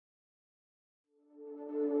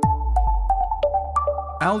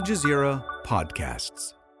Al Jazeera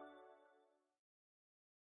Podcasts.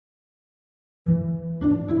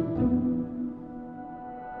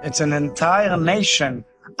 It's an entire nation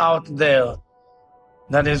out there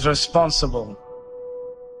that is responsible.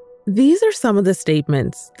 These are some of the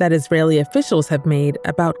statements that Israeli officials have made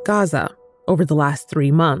about Gaza over the last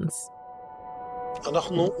 3 months.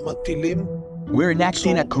 We're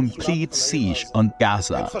enacting a complete siege on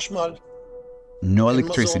Gaza. No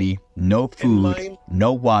electricity, no food,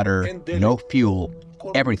 no water, no fuel.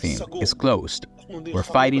 Everything is closed. We're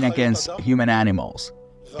fighting against human animals,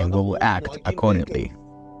 and we will act accordingly.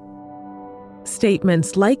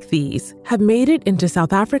 Statements like these have made it into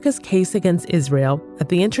South Africa's case against Israel at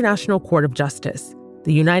the International Court of Justice,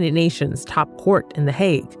 the United Nations top court in The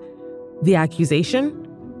Hague. The accusation?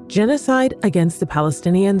 Genocide against the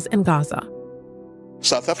Palestinians in Gaza.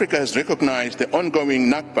 South Africa has recognized the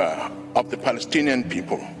ongoing Nakba of the Palestinian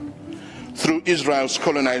people through Israel's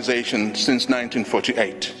colonization since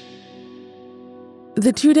 1948.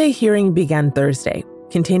 The 2-day hearing began Thursday,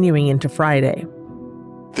 continuing into Friday.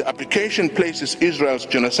 The application places Israel's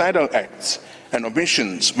genocidal acts and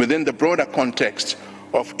omissions within the broader context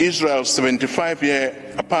of Israel's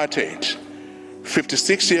 75-year apartheid,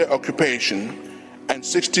 56-year occupation, and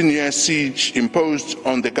 16-year siege imposed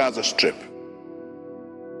on the Gaza Strip.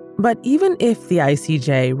 But even if the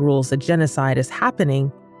ICJ rules a genocide is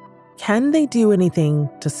happening, can they do anything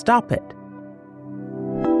to stop it?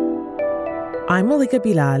 I'm Malika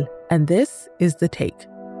Bilal, and this is The Take.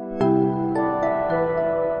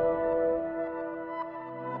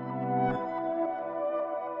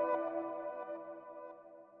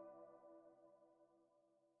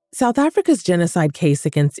 South Africa's genocide case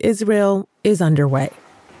against Israel is underway.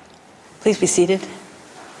 Please be seated.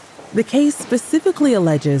 The case specifically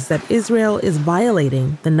alleges that Israel is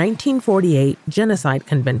violating the 1948 Genocide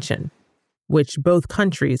Convention, which both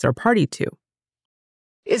countries are party to.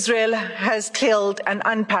 Israel has killed an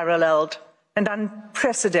unparalleled and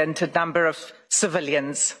unprecedented number of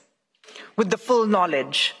civilians, with the full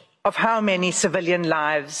knowledge of how many civilian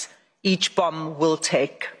lives each bomb will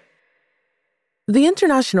take. The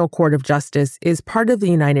International Court of Justice is part of the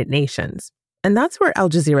United Nations, and that's where Al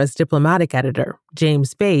Jazeera's diplomatic editor,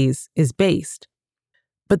 James Bays, is based.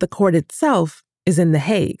 But the court itself is in The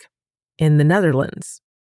Hague, in the Netherlands.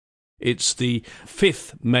 It's the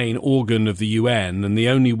fifth main organ of the UN and the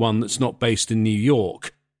only one that's not based in New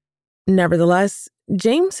York. Nevertheless,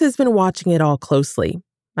 James has been watching it all closely,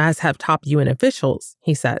 as have top UN officials,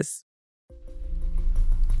 he says.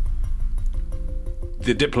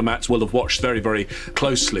 The diplomats will have watched very, very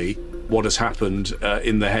closely what has happened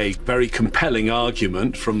in The Hague. Very compelling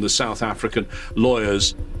argument from the South African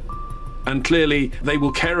lawyers. And clearly they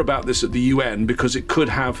will care about this at the UN because it could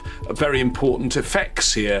have very important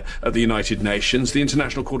effects here at the United Nations. The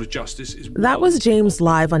International Court of Justice is... That was James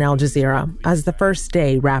live on Al Jazeera as the first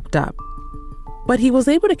day wrapped up. But he was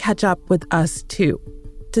able to catch up with us too,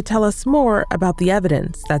 to tell us more about the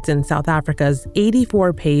evidence that's in South Africa's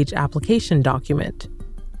 84-page application document.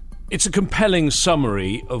 It's a compelling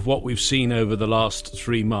summary of what we've seen over the last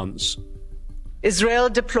 3 months. Israel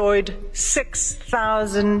deployed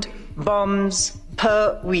 6,000 bombs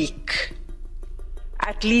per week.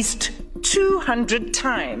 At least 200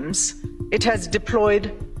 times, it has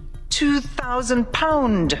deployed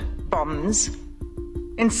 2,000-pound bombs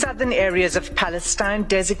in southern areas of Palestine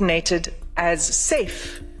designated as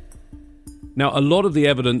safe. Now, a lot of the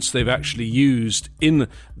evidence they've actually used in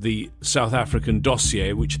the South African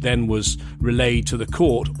dossier, which then was relayed to the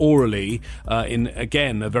court orally in,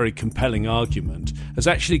 again, a very compelling argument, has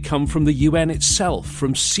actually come from the UN itself,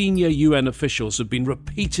 from senior UN officials who have been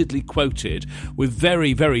repeatedly quoted with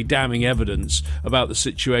very, very damning evidence about the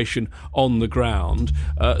situation on the ground,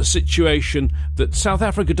 a situation that South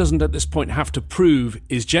Africa doesn't at this point have to prove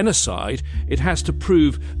is genocide. It has to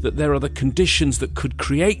prove that there are the conditions that could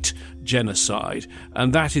create genocide,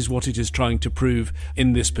 and that is what it is trying to prove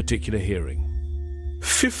in this particular hearing.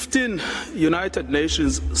 15 United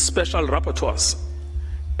Nations special rapporteurs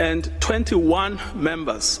and 21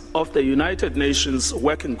 members of the United Nations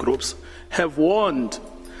working groups have warned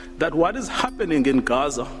that what is happening in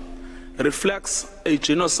Gaza reflects a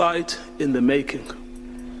genocide in the making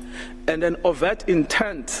and an overt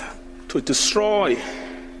intent to destroy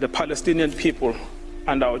the Palestinian people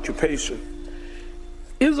under occupation.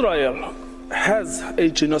 Israel has a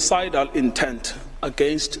genocidal intent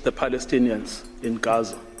against the Palestinians in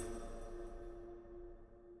Gaza.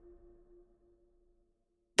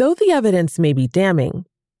 Though the evidence may be damning,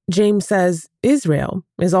 James says Israel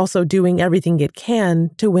is also doing everything it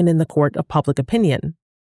can to win in the court of public opinion.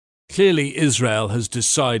 Clearly, Israel has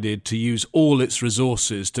decided to use all its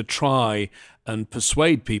resources to try and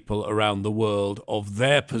persuade people around the world of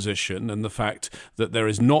their position and the fact that there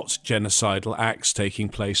is not genocidal acts taking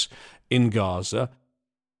place in Gaza.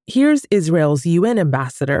 Here's Israel's UN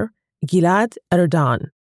ambassador, Gilad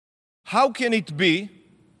Erdan. How can it be,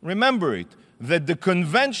 remember it, that the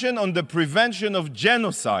Convention on the Prevention of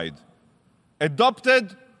Genocide,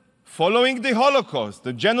 adopted following the Holocaust,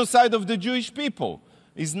 the genocide of the Jewish people,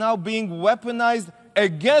 is now being weaponized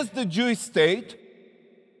against the Jewish state?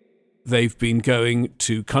 They've been going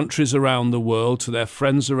to countries around the world, to their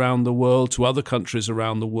friends around the world, to other countries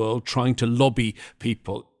around the world, trying to lobby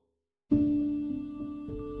people.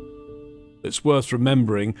 It's worth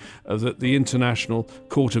remembering that the International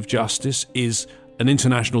Court of Justice is an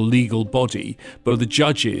international legal body, but the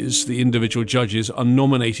judges, the individual judges, are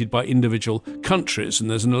nominated by individual countries, and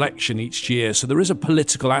there's an election each year, so there is a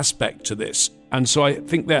political aspect to this. And so I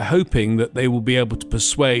think they're hoping that they will be able to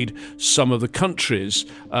persuade some of the countries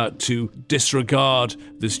to disregard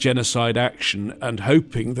this genocide action, and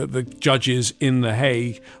hoping that the judges in The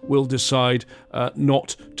Hague will decide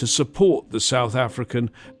not to support the South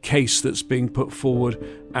African case that's being put forward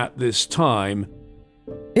at this time.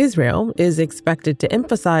 Israel is expected to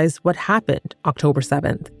emphasize what happened October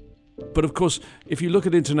 7th. But of course, if you look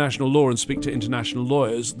at international law and speak to international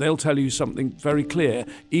lawyers, they'll tell you something very clear.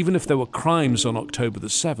 Even if there were crimes on October the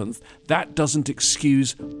 7th, that doesn't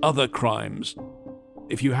excuse other crimes.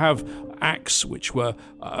 If you have acts which were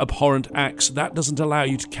abhorrent acts, that doesn't allow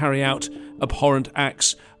you to carry out abhorrent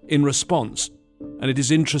acts in response. And it is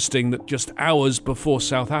interesting that just hours before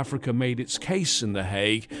South Africa made its case in The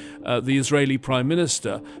Hague, the Israeli Prime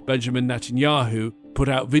Minister, Benjamin Netanyahu, put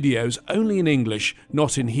out videos only in English,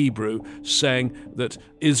 not in Hebrew, saying that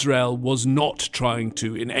Israel was not trying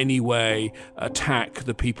to in any way attack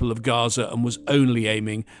the people of Gaza and was only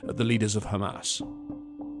aiming at the leaders of Hamas.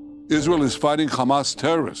 Israel is fighting Hamas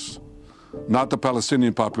terrorists, not the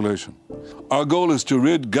Palestinian population. Our goal is to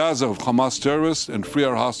rid Gaza of Hamas terrorists and free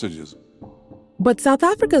our hostages. But South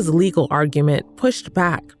Africa's legal argument pushed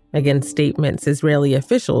back against statements Israeli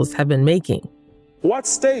officials have been making. What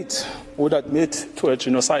state would admit to a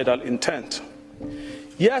genocidal intent?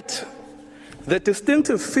 Yet, the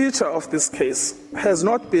distinctive feature of this case has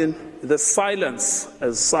not been the silence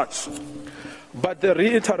as such, but the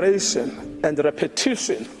reiteration and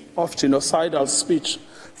repetition of genocidal speech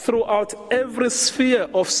throughout every sphere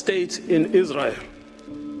of state in Israel.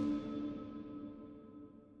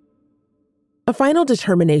 A final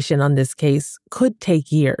determination on this case could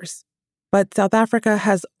take years, but South Africa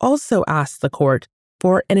has also asked the court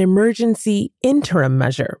for an emergency interim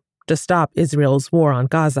measure to stop Israel's war on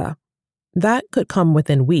Gaza. That could come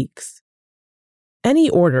within weeks. Any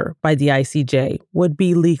order by the ICJ would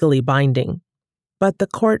be legally binding, but the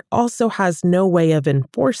court also has no way of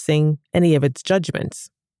enforcing any of its judgments.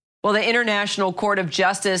 Well, the International Court of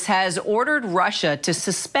Justice has ordered Russia to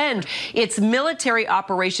suspend its military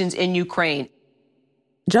operations in Ukraine.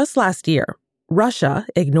 Just last year, Russia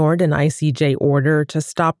ignored an ICJ order to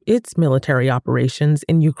stop its military operations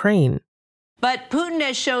in Ukraine. But Putin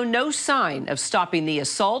has shown no sign of stopping the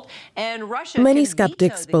assault, and Russia... Many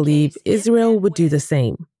skeptics believe Israel would do the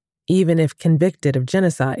same, even if convicted of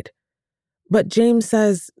genocide. But James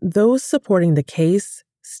says those supporting the case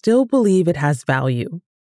still believe it has value.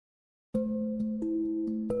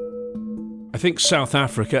 I think South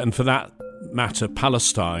Africa, and for that matter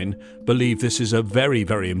Palestine, believe this is a very,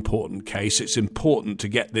 very important case. It's important to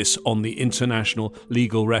get this on the international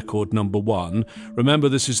legal record, number one. Remember,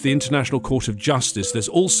 this is the International Court of Justice. There's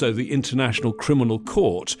also the International Criminal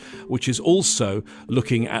Court, which is also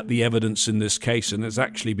looking at the evidence in this case and has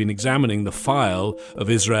actually been examining the file of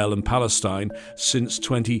Israel and Palestine since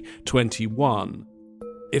 2021.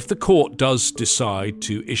 If the court does decide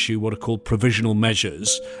to issue what are called provisional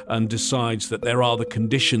measures and decides that there are the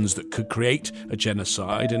conditions that could create a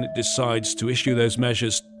genocide, and it decides to issue those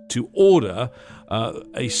measures to order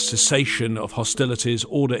a cessation of hostilities,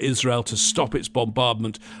 order Israel to stop its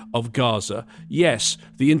bombardment of Gaza. Yes,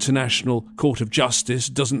 the International Court of Justice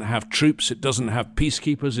doesn't have troops, it doesn't have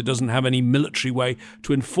peacekeepers, it doesn't have any military way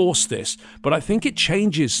to enforce this. But I think it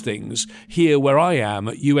changes things here where I am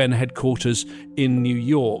at UN headquarters in New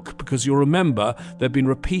York, because you'll remember there have been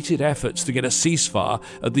repeated efforts to get a ceasefire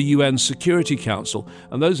at the UN Security Council,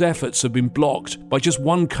 and those efforts have been blocked by just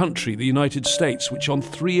one country, the United States, which on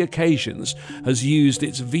 3 occasions has used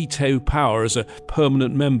its veto power as a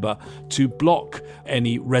permanent member to block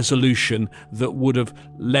any resolution that would have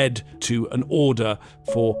led to an order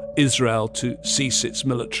for Israel to cease its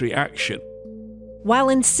military action. While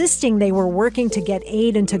insisting they were working to get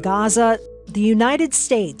aid into Gaza, the United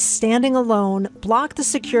States, standing alone, blocked the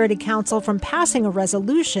Security Council from passing a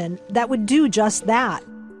resolution that would do just that.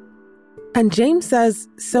 And James says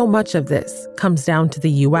so much of this comes down to the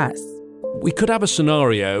U.S. We could have a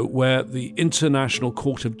scenario where the International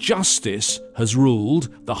Court of Justice has ruled,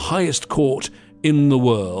 the highest court in the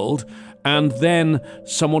world, and then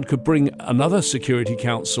someone could bring another Security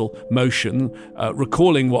Council motion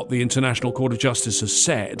recalling what the International Court of Justice has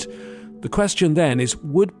said. The question then is,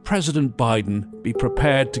 would President Biden be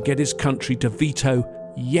prepared to get his country to veto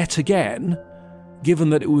yet again,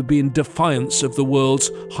 given that it would be in defiance of the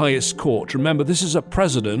world's highest court? Remember, this is a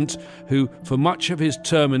president who, for much of his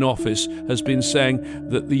term in office, has been saying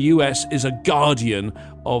that the US is a guardian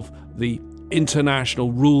of the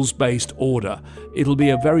international rules-based order. It'll be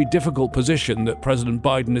a very difficult position that President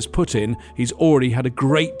Biden is put in. He's already had a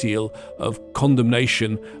great deal of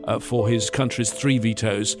condemnation for his country's 3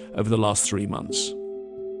 vetoes over the last 3 months.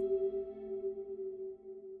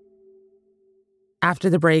 After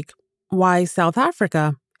the break, why South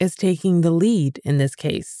Africa is taking the lead in this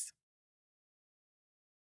case.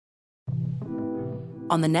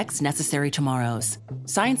 On the next Necessary Tomorrows,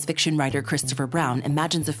 science fiction writer Christopher Brown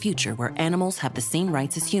imagines a future where animals have the same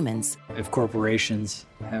rights as humans. If corporations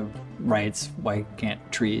have rights, why can't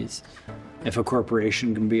trees? If a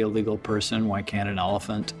corporation can be a legal person, why can't an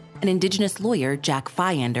elephant? An indigenous lawyer, Jack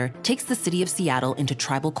Fyander, takes the city of Seattle into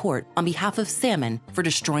tribal court on behalf of salmon for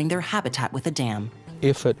destroying their habitat with a dam.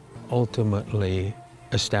 If it ultimately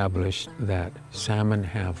established that salmon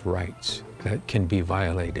have rights that can be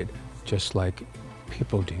violated, just like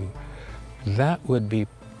people do, that would be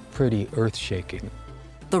pretty earth-shaking.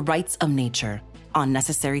 The Rights of Nature on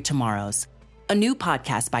Necessary Tomorrows, a new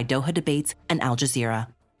podcast by Doha Debates and Al Jazeera.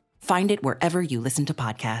 Find it wherever you listen to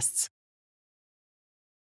podcasts.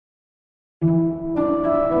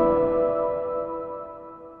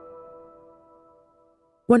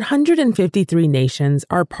 153 nations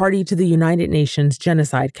are party to the United Nations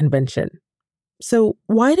Genocide Convention. So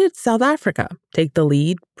why did South Africa take the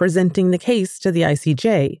lead, presenting the case to the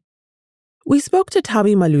ICJ? We spoke to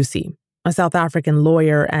Tabi Malusi, a South African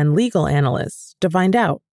lawyer and legal analyst, to find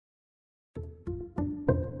out.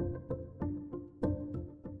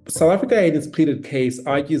 South Africa, in its pleaded case,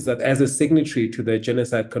 argues that as a signatory to the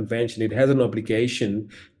Genocide Convention, it has an obligation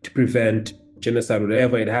to prevent genocide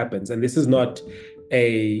wherever it happens. And this is not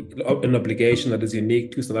an obligation that is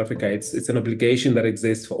unique to South Africa. It's an obligation that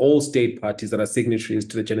exists for all state parties that are signatories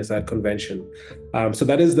to the Genocide Convention. So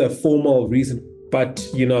that is the formal reason. But,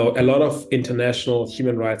 a lot of international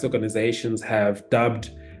human rights organizations have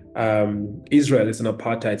dubbed Israel as an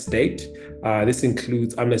apartheid state. This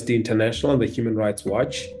includes Amnesty International and the Human Rights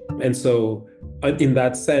Watch. And so in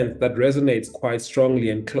that sense, that resonates quite strongly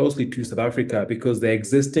and closely to South Africa because the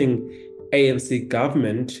existing ANC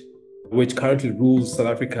government, which currently rules South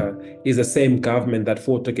Africa, is the same government that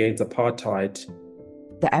fought against apartheid.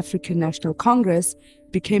 The African National Congress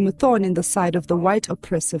became a thorn in the side of the white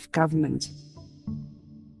oppressive government.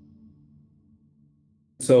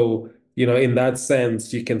 So, in that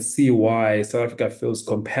sense, you can see why South Africa feels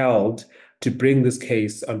compelled to bring this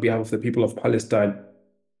case on behalf of the people of Palestine.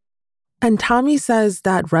 And Tommy says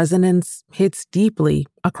that resonance hits deeply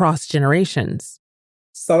across generations.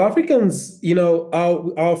 South Africans,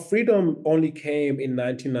 our freedom only came in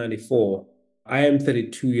 1994. I am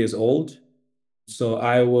 32 years old. So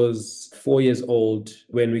I was 4 years old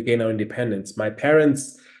when we gained our independence. My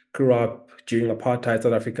parents grew up during apartheid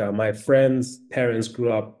South Africa. My friends' parents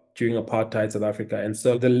grew up during apartheid South Africa. And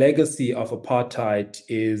so the legacy of apartheid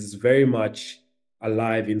is very much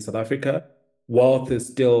alive in South Africa. Wealth is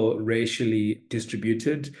still racially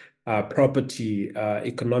distributed. Property,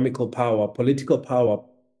 economical power, political power.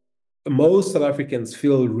 Most South Africans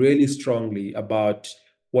feel really strongly about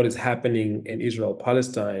what is happening in Israel,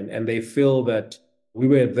 Palestine, and they feel that we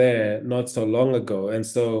were there not so long ago. And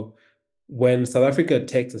so when South Africa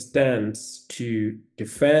takes a stance to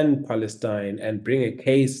defend Palestine and bring a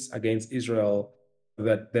case against Israel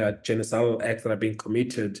that there are genocidal acts that are being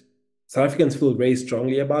committed, South Africans feel very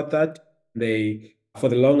strongly about that. They, for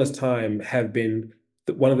the longest time, have been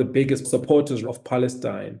one of the biggest supporters of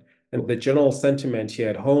Palestine. And the general sentiment here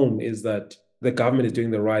at home is that the government is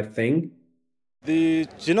doing the right thing. The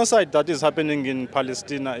genocide that is happening in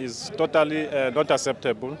Palestine is totally not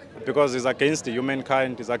acceptable because it's against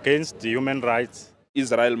humankind, it's against the human rights.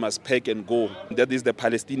 Israel must pack and go. That is the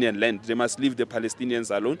Palestinian land. They must leave the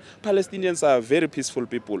Palestinians alone. Palestinians are very peaceful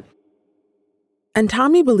people. And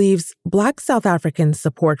Tommy believes Black South African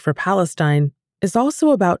support for Palestine is also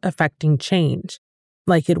about affecting change,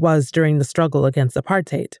 like it was during the struggle against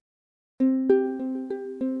apartheid.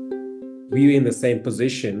 We're in the same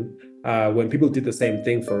position When people did the same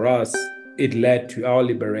thing for us, it led to our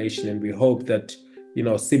liberation, and we hope that,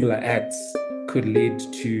 similar acts could lead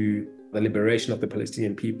to the liberation of the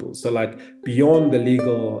Palestinian people. So beyond the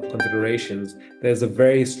legal considerations, there's a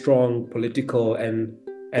very strong political and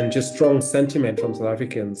just strong sentiment from South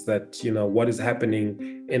Africans that, what is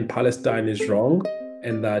happening in Palestine is wrong,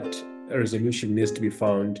 and that a resolution needs to be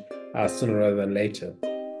found sooner rather than later.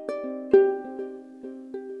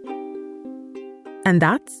 And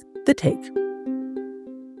that's The Take.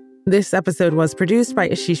 This episode was produced by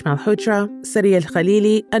Ashish Malhotra, Sari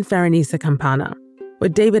Al-Khalili, and Faranisa Campana,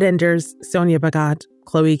 with David Enders, Sonia Bagat,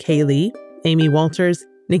 Chloe K. Lee, Amy Walters,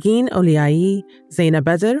 Nagin Oliai, Zaina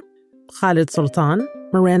Badr, Khalid Sultan,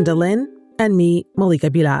 Miranda Lynn, and me,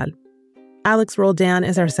 Malika Bilal. Alex Roldan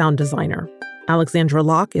is our sound designer. Alexandra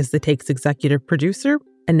Locke is The Take's executive producer,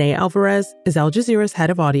 and Naya Alvarez is Al Jazeera's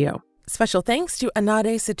head of audio. Special thanks to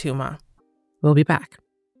Anade Satuma. We'll be back.